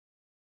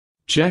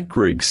Jack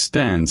Riggs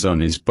stands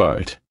on his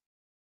boat.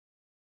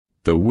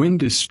 The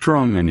wind is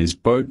strong and his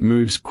boat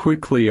moves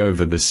quickly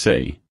over the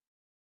sea.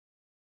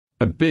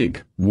 A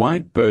big,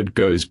 white bird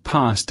goes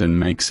past and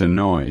makes a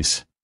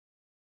noise.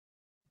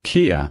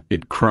 Kia,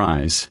 it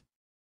cries.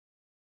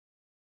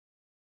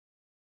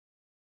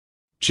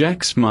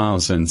 Jack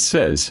smiles and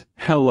says,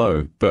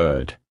 "Hello,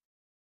 bird.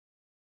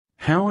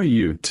 How are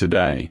you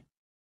today?"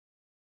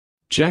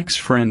 Jack's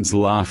friends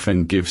laugh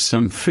and give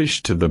some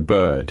fish to the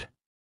bird.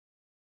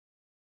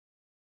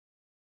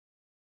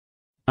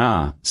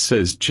 "Ah,"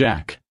 says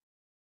Jack.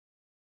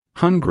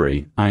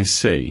 "Hungry, I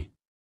see."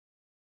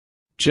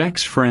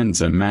 Jack's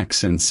friends are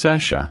Max and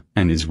Sasha,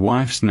 and his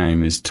wife's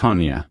name is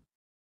Tonya.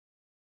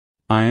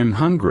 "I am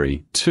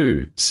hungry,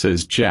 too,"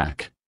 says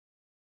Jack.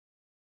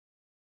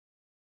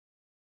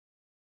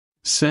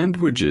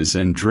 "Sandwiches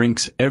and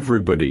drinks,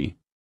 everybody."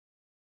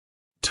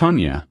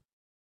 "Tonya,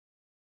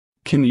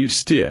 can you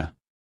steer?"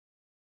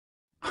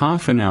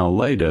 Half an hour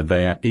later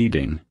they are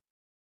eating.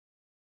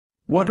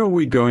 "What are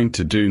we going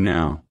to do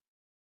now?"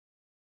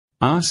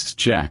 asks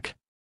Jack.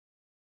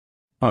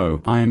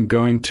 "Oh, I am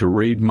going to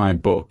read my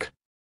book."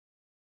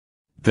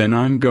 "Then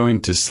I'm going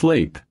to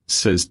sleep,"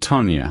 says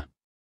Tonya.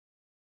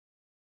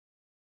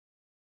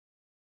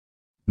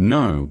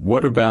 "No,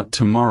 what about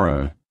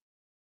tomorrow?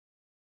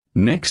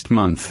 Next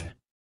month?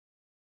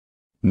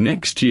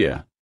 Next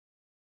year?"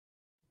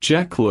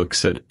 Jack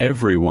looks at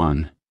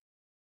everyone.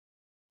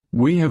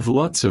 "We have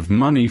lots of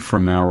money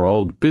from our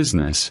old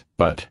business,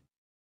 but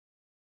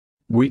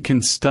we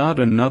can start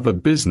another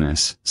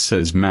business,"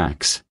 says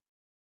Max.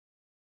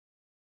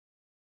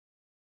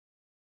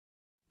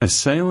 "A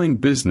sailing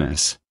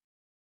business,"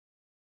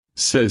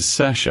 says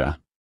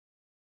Sasha.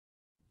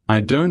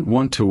 "I don't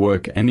want to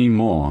work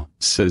anymore,"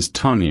 says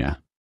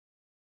Tonya.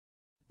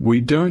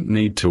 "We don't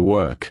need to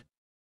work."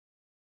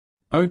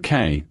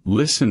 "Okay,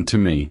 listen to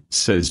me,"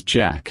 says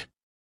Jack.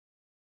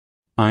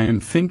 "I am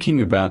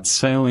thinking about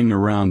sailing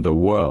around the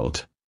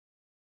world."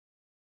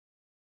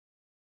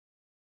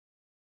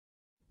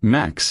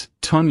 Max,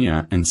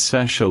 Tonya and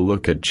Sasha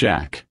look at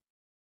Jack.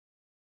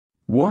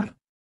 "What?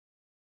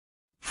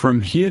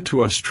 From here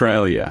to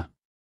Australia?"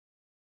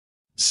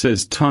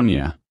 says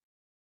Tonya.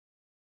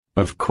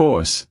 "Of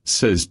course,"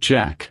 says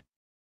Jack.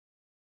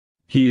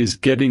 He is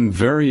getting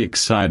very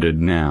excited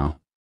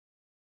now.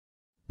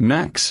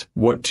 "Max,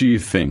 what do you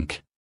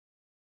think?"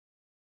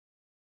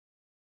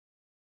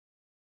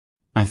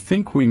 "I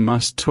think we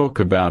must talk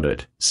about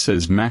it,"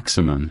 says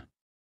Maximum.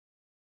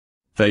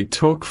 They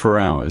talk for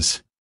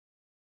hours.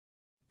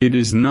 It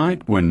is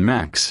night when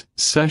Max,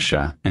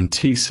 Sasha and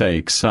T say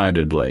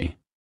excitedly,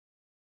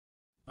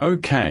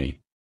 "Okay.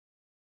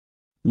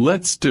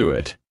 Let's do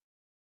it."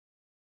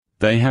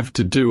 They have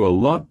to do a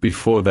lot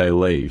before they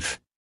leave.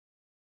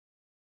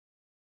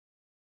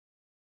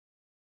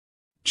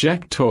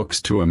 Jack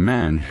talks to a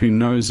man who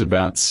knows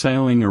about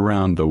sailing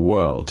around the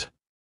world.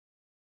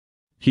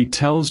 He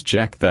tells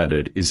Jack that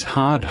it is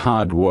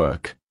hard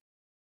work.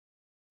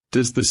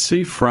 "Does the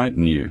sea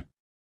frighten you?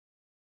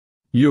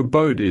 Your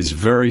boat is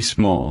very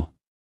small.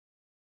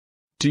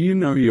 Do you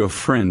know your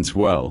friends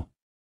well?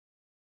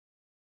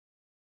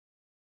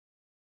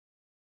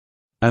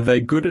 Are they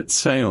good at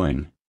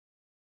sailing?"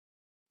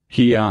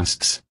 he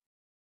asks.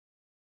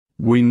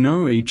 "We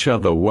know each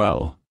other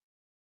well.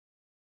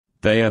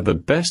 They are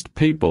the best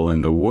people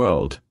in the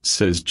world,"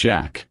 says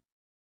Jack.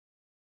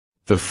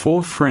 The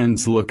four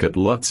friends look at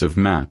lots of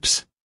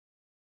maps.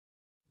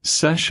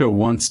 Sasha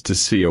wants to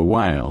see a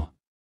whale.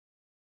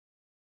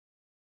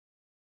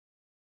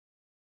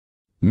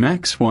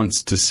 Max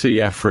wants to see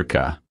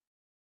Africa.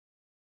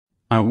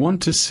 "I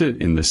want to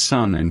sit in the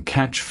sun and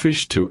catch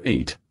fish to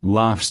eat,"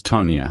 laughs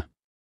Tonya.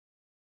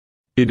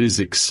 It is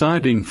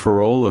exciting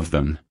for all of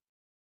them.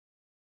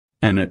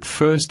 And at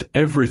first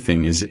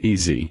everything is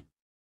easy.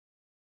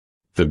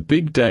 The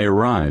big day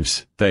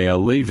arrives, they are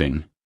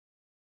leaving.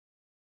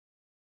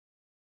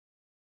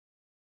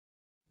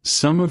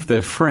 Some of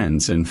their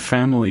friends and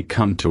family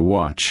come to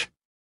watch.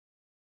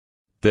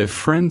 Their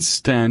friends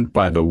stand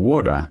by the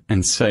water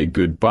and say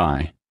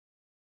goodbye.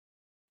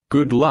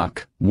 "Good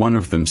luck," one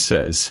of them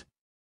says.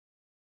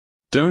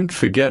 "Don't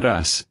forget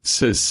us,"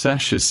 says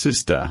Sasha's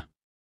sister.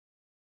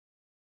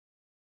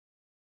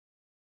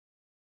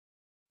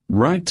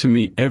 "Write to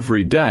me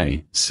every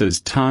day,"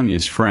 says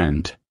Tanya's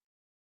friend.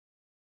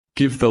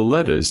 "Give the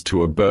letters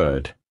to a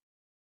bird."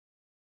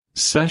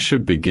 Sasha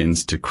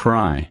begins to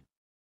cry.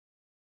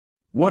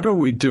 "What are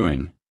we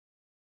doing?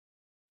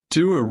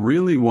 Do I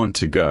really want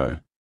to go?"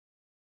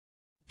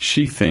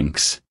 she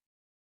thinks.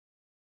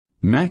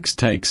 Max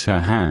takes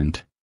her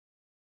hand.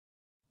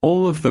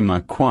 All of them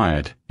are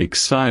quiet,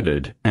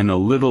 excited, and a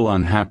little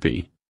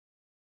unhappy.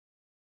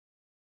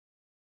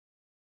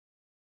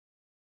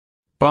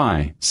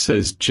 "Bye,"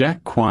 says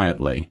Jack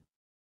quietly.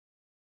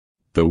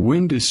 The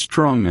wind is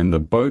strong and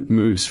the boat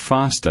moves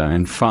faster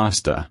and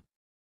faster.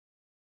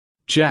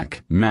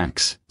 Jack,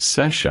 Max,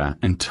 Sasha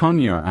and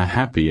Tonya are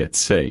happy at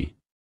sea.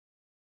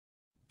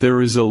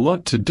 There is a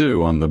lot to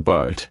do on the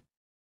boat.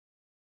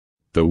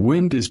 The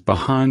wind is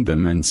behind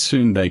them and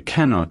soon they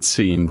cannot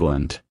see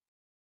England.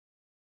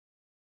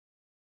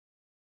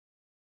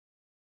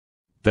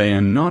 They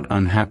are not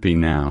unhappy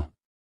now.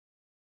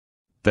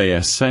 They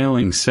are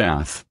sailing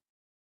south.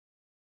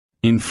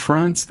 In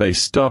France they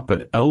stop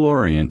at El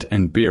Orient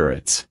and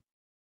Biarritz.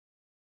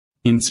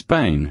 In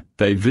Spain,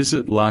 they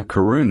visit La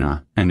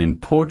Coruña, and in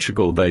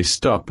Portugal they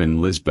stop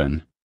in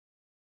Lisbon.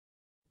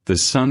 The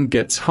sun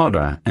gets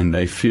hotter and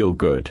they feel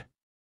good.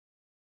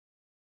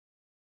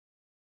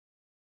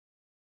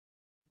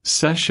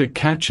 Sasha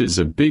catches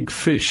a big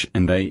fish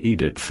and they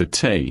eat it for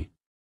tea.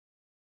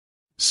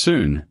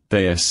 Soon,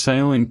 they are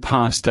sailing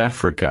past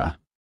Africa.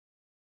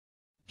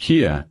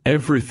 Here,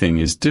 everything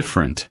is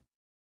different.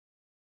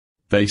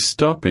 They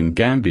stop in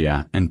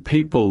Gambia and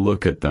people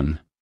look at them.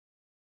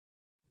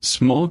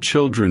 Small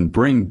children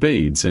bring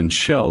beads and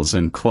shells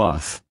and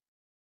cloth.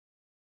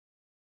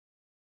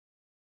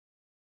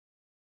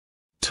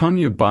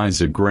 Tonya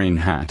buys a green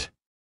hat.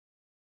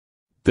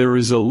 There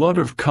is a lot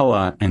of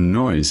color and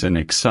noise and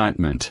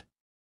excitement.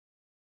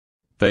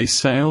 They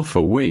sail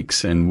for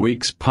weeks and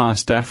weeks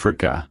past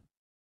Africa.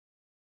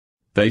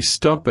 They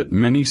stop at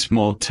many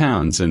small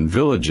towns and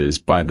villages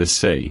by the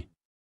sea.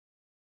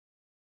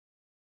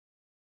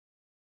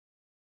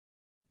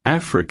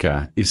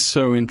 Africa is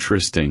so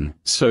interesting,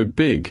 so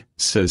big,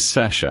 says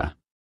Sasha.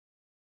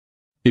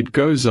 It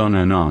goes on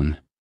and on.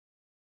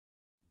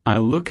 I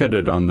look at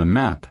it on the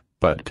map,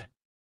 but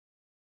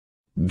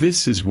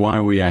this is why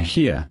we are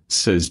here,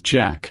 says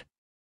Jack.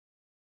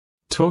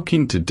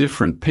 Talking to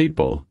different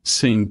people,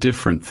 seeing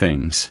different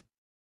things.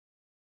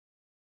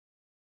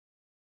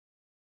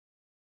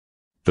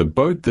 The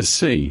boat, the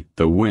sea,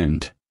 the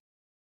wind.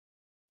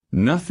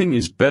 Nothing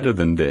is better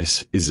than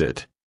this, is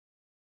it?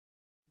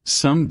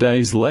 Some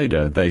days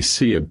later they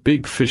see a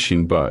big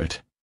fishing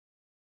boat.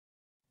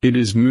 It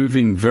is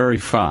moving very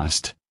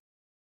fast.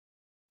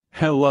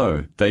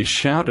 Hello, they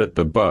shout at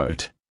the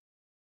boat.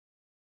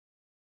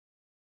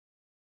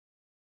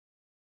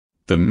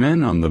 The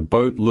men on the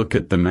boat look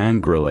at them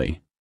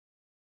angrily.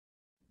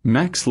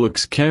 Max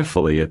looks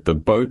carefully at the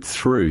boat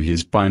through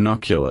his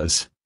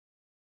binoculars.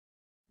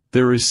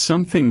 There is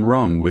something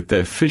wrong with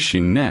their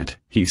fishing net,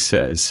 he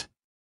says.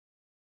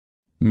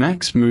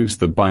 Max moves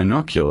the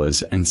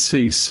binoculars and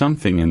sees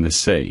something in the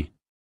sea.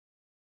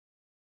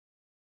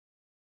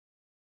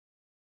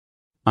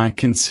 I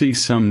can see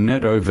some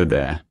net over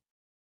there.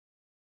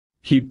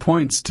 He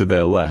points to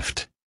their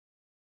left.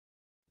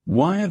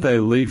 Why are they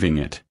leaving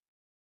it?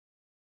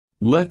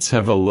 Let's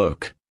have a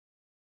look.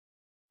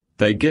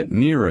 They get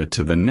nearer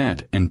to the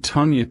net and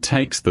Tonya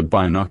takes the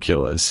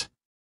binoculars.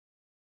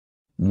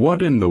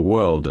 What in the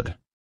world?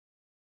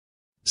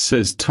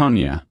 Says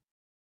Tonya.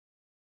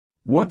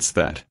 What's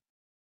that?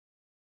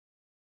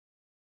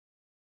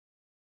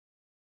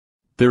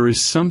 There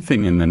is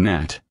something in the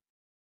net.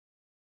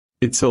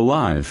 It's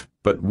alive,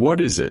 but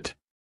what is it?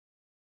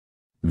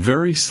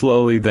 Very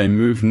slowly they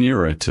move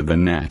nearer to the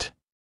net.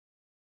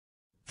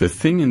 The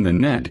thing in the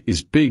net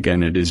is big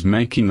and it is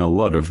making a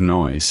lot of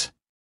noise.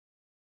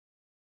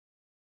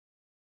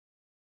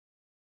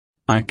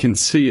 I can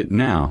see it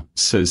now,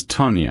 says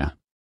Tonya.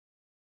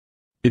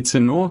 It's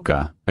an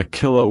orca, a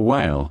killer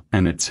whale,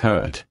 and it's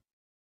hurt.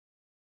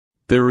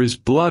 There is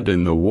blood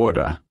in the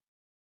water.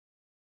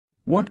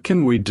 What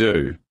can we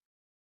do?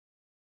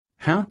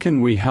 How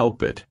can we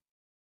help it?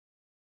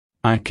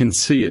 I can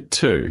see it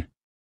too.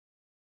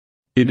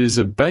 It is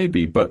a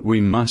baby, but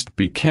we must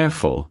be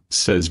careful,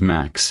 says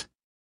Max.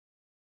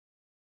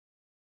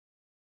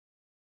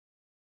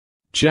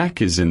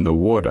 Jack is in the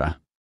water.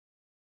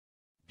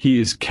 He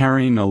is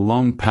carrying a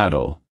long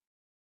paddle.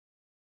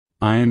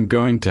 I am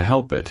going to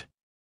help it.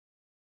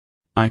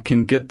 I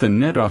can get the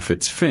net off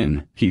its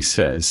fin, he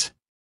says.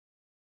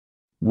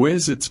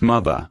 Where's its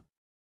mother?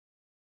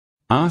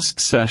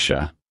 Asks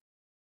Sasha.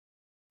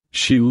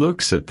 She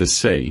looks at the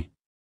sea.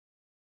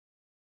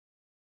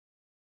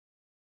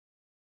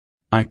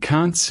 I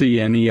can't see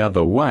any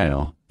other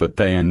whale, but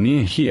they are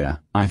near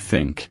here, I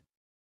think.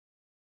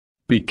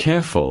 Be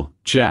careful,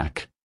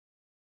 Jack.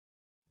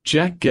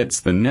 Jack gets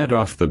the net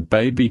off the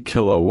baby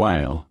killer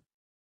whale.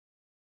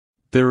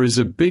 There is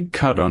a big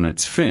cut on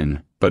its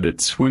fin, but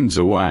it swims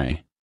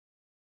away.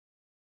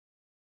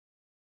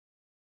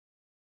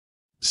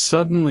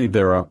 Suddenly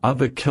there are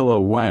other killer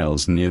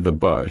whales near the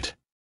boat.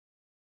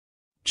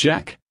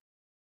 Jack!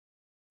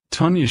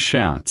 Tonya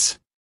shouts.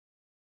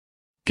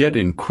 Get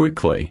in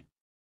quickly.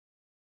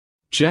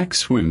 Jack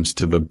swims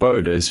to the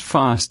boat as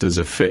fast as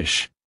a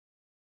fish.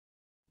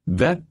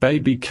 That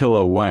baby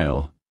killer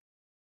whale.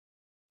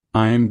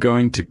 I am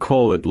going to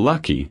call it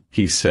lucky,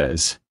 he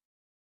says.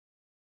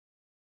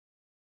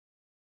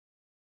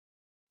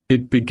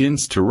 It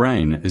begins to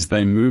rain as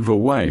they move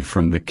away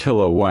from the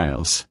killer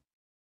whales.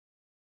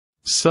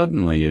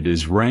 Suddenly it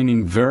is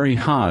raining very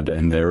hard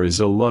and there is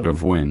a lot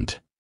of wind.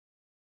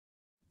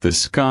 The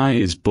sky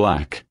is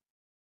black.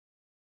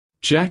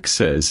 Jack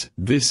says,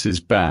 "This is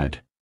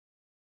bad.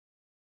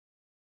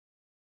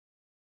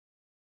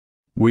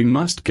 We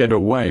must get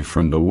away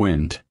from the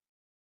wind.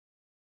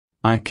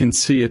 I can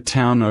see a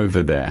town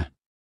over there.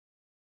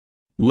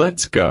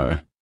 Let's go."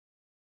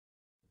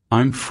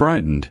 "I'm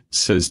frightened,"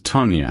 says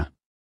Tonya.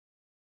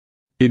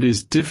 It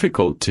is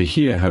difficult to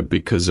hear her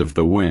because of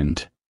the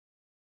wind.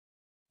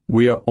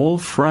 We are all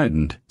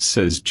frightened,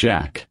 says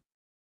Jack.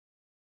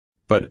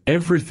 But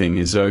everything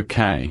is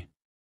okay.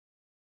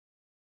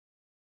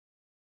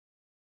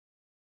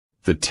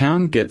 The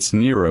town gets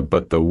nearer,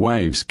 but the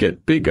waves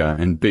get bigger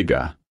and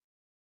bigger.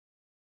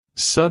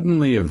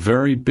 Suddenly a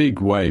very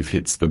big wave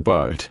hits the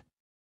boat.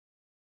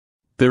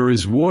 There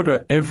is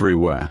water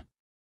everywhere.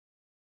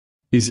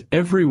 Is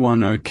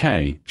everyone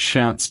okay?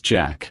 Shouts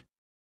Jack.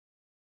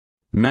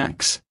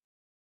 Max.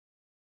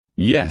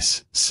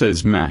 Yes,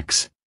 says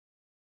Max.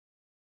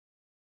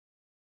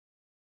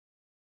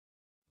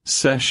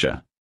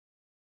 Sasha.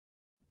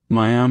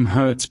 My arm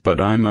hurts,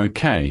 but I'm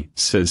okay,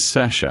 says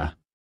Sasha.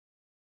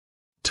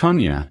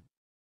 Tonya.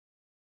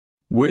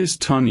 Where's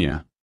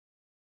Tonya?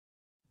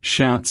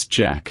 Shouts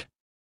Jack.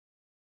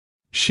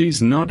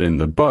 She's not in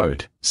the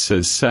boat,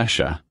 says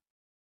Sasha.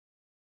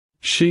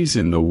 She's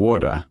in the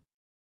water.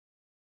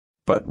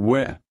 But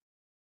where?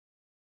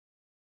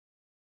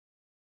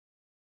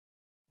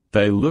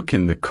 They look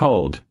in the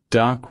cold,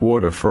 dark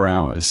water for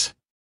hours.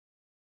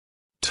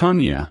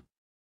 Tonya.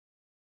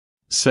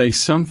 Say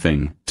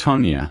something,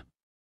 Tonya.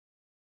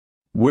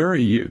 Where are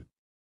you?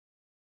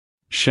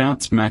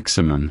 Shouts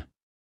Maximum.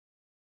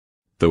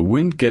 The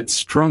wind gets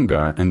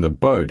stronger and the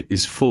boat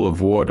is full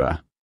of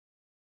water.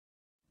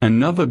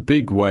 Another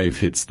big wave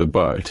hits the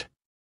boat.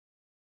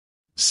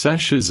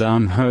 Sasha's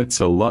arm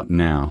hurts a lot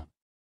now.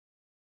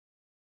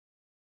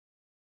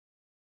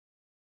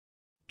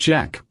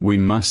 Jack, we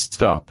must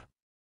stop.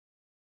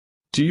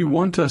 Do you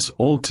want us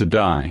all to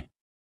die?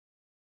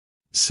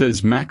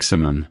 Says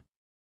Maximum.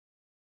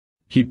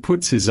 He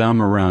puts his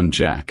arm around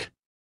Jack.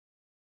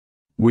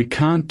 We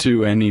can't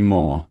do any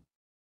more.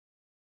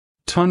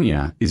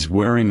 Tonya is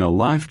wearing a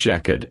life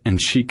jacket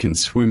and she can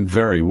swim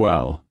very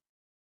well.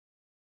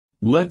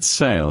 Let's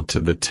sail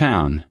to the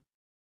town.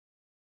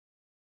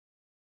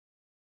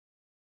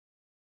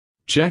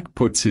 Jack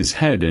puts his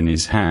head in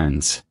his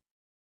hands.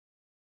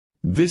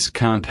 This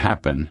can't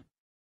happen.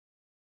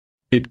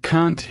 It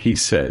can't, he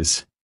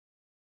says.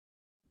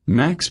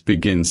 Max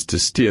begins to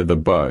steer the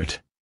boat.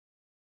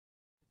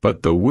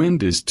 But the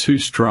wind is too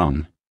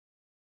strong.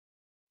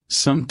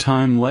 Some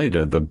time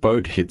later the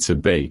boat hits a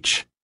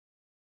beach.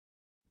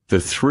 The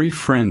three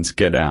friends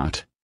get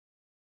out.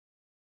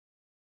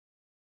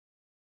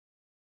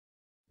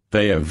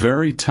 They are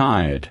very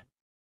tired.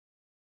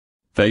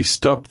 They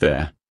stop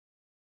there.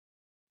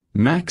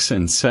 Max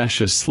and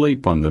Sasha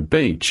sleep on the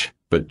beach,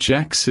 but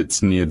Jack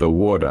sits near the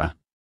water.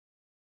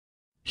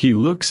 He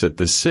looks at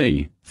the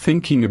sea,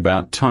 thinking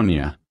about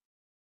Tonya.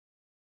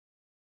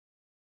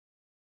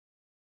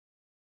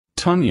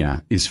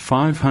 Tonya is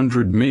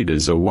 500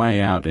 meters away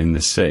out in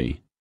the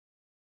sea.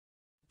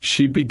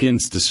 She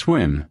begins to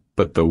swim,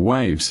 but the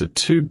waves are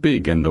too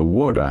big and the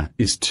water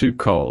is too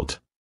cold.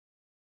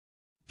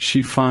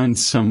 She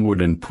finds some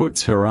wood and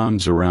puts her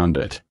arms around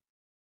it.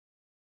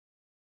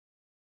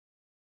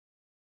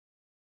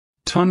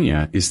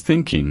 Tonya is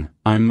thinking,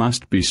 I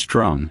must be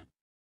strong.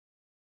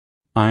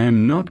 I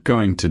am not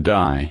going to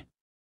die.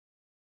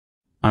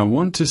 I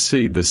want to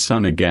see the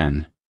sun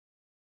again.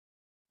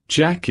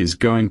 Jack is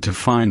going to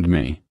find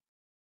me.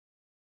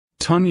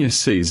 Tonya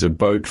sees a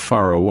boat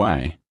far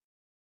away.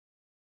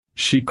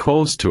 She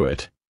calls to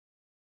it.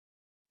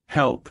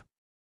 Help!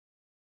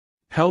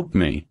 Help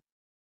me!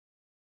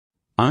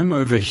 I'm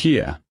over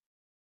here.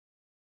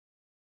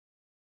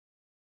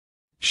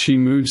 She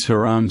moves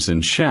her arms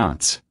and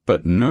shouts,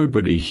 but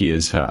nobody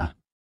hears her.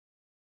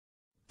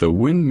 The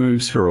wind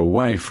moves her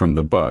away from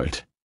the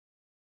boat.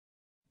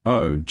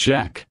 Oh,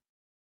 Jack!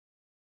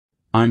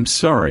 I'm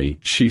sorry,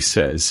 she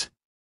says.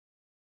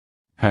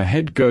 Her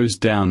head goes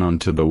down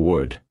onto the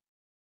wood.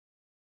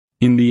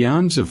 In the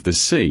arms of the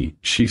sea,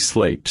 she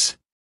sleeps.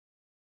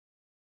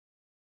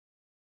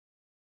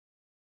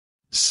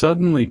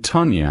 Suddenly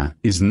Tonya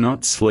is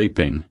not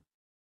sleeping.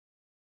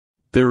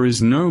 There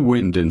is no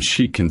wind and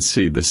she can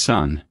see the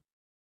sun.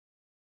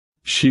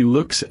 She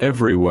looks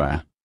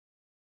everywhere.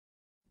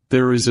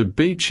 There is a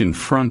beach in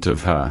front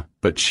of her,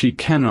 but she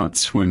cannot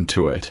swim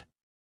to it.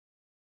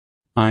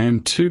 I am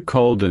too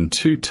cold and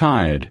too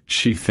tired,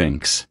 she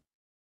thinks.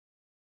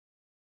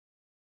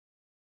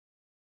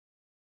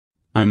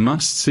 I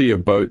must see a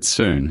boat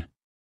soon.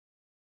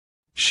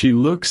 She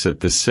looks at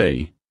the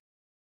sea.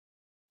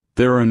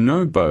 There are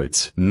no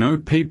boats, no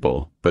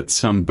people, but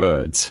some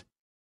birds.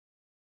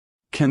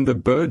 Can the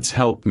birds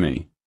help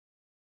me?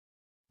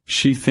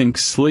 She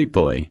thinks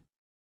sleepily.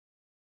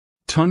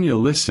 Tonya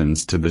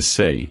listens to the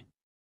sea.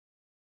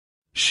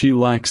 She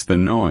likes the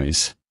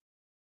noise.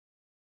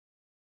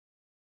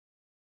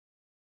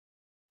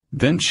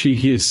 Then she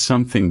hears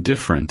something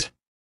different.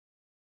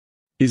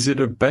 Is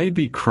it a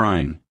baby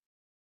crying?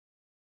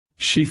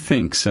 She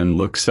thinks and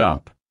looks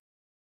up.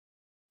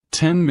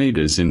 10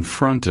 meters in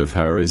front of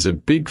her is a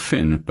big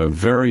fin, a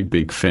very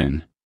big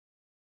fin.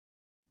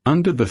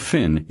 Under the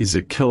fin is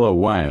a killer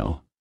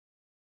whale.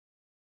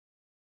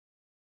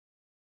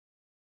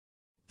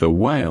 The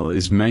whale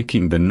is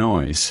making the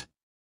noise.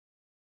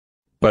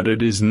 But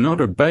it is not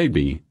a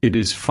baby, it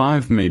is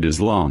 5 meters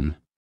long.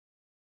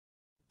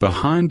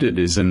 Behind it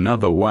is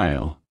another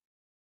whale.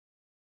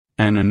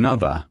 And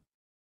another.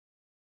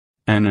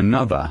 And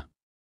another.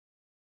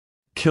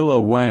 Killer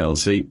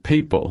whales eat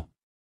people.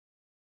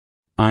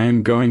 I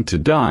am going to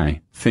die,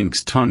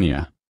 thinks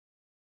Tonya.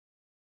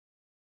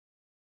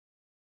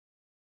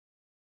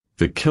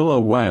 The killer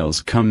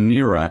whales come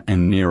nearer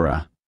and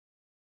nearer.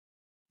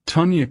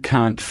 Tonya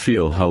can't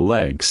feel her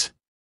legs.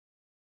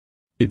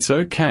 It's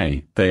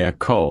okay, they are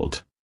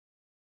cold.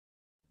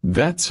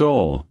 That's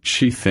all,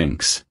 she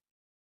thinks.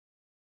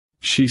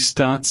 She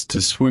starts to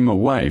swim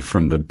away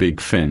from the big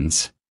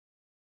fins.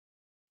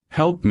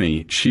 Help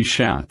me, she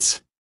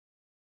shouts.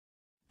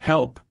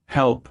 Help,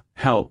 help,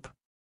 help.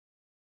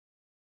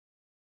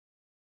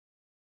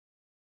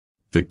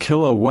 The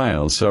killer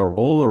whales are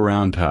all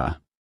around her.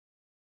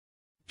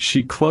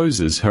 She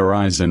closes her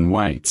eyes and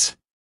waits.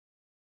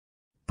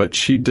 But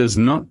she does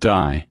not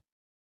die.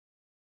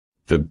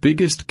 The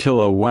biggest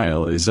killer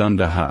whale is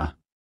under her.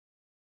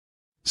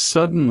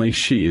 Suddenly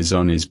she is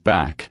on his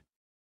back.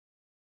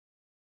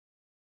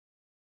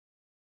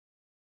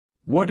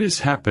 What is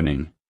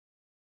happening?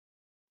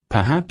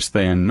 Perhaps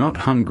they are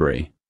not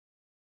hungry.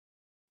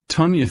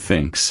 Tonya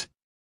thinks.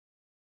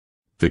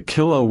 The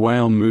killer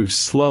whale moves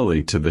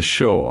slowly to the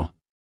shore.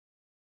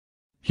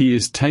 He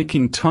is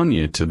taking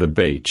Tonya to the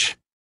beach.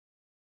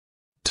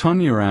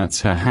 Tonya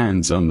outs her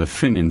hands on the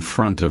fin in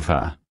front of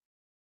her.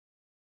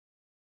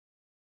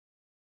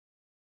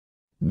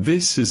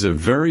 This is a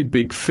very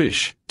big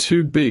fish,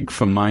 too big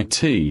for my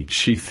tea,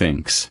 she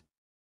thinks.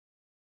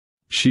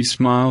 She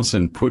smiles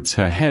and puts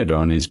her head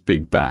on his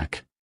big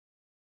back.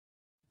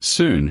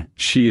 Soon,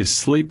 she is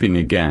sleeping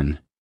again.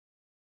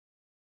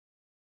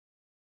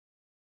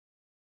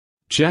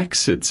 Jack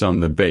sits on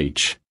the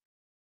beach.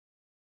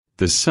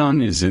 The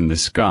sun is in the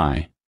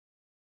sky.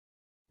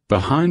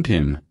 Behind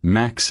him,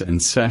 Max and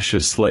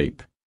Sasha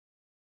sleep.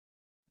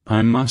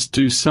 I must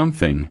do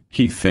something,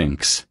 he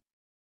thinks.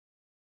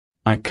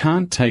 I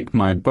can't take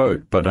my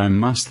boat, but I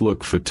must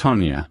look for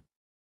Tonya.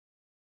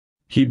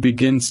 He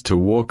begins to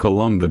walk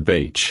along the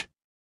beach.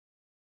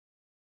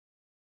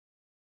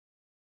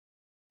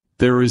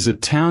 There is a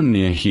town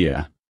near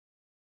here.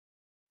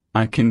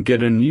 I can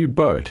get a new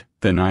boat,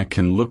 then I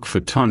can look for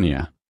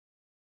Tonya.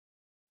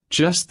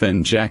 Just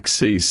then Jack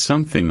sees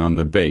something on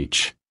the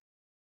beach.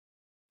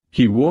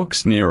 He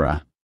walks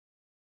nearer.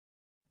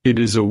 It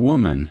is a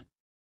woman.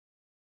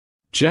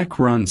 Jack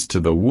runs to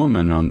the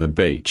woman on the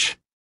beach.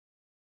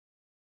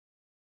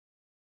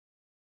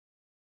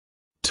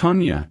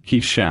 Tonya, he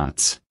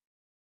shouts.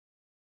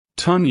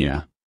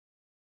 Tonya.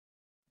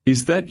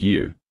 Is that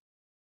you?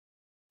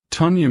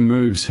 Tonya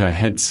moves her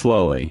head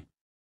slowly.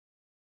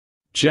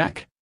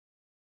 Jack.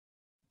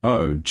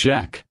 Oh,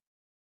 Jack.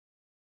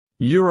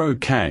 You're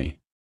okay.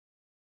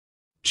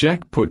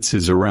 Jack puts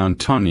his around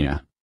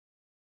Tonya.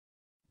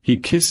 He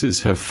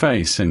kisses her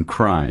face and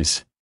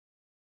cries.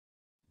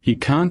 He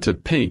can't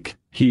speak,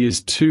 he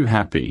is too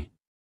happy.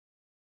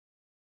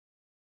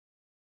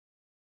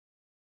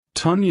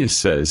 Tonya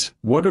says,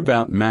 what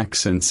about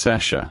Max and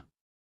Sasha?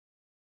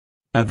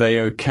 Are they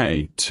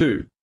okay,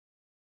 too?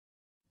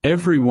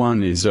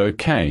 Everyone is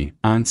okay,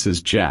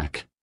 answers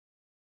Jack.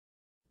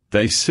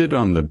 They sit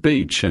on the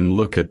beach and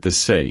look at the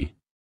sea.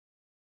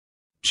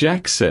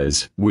 Jack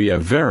says, we are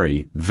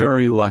very,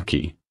 very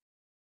lucky.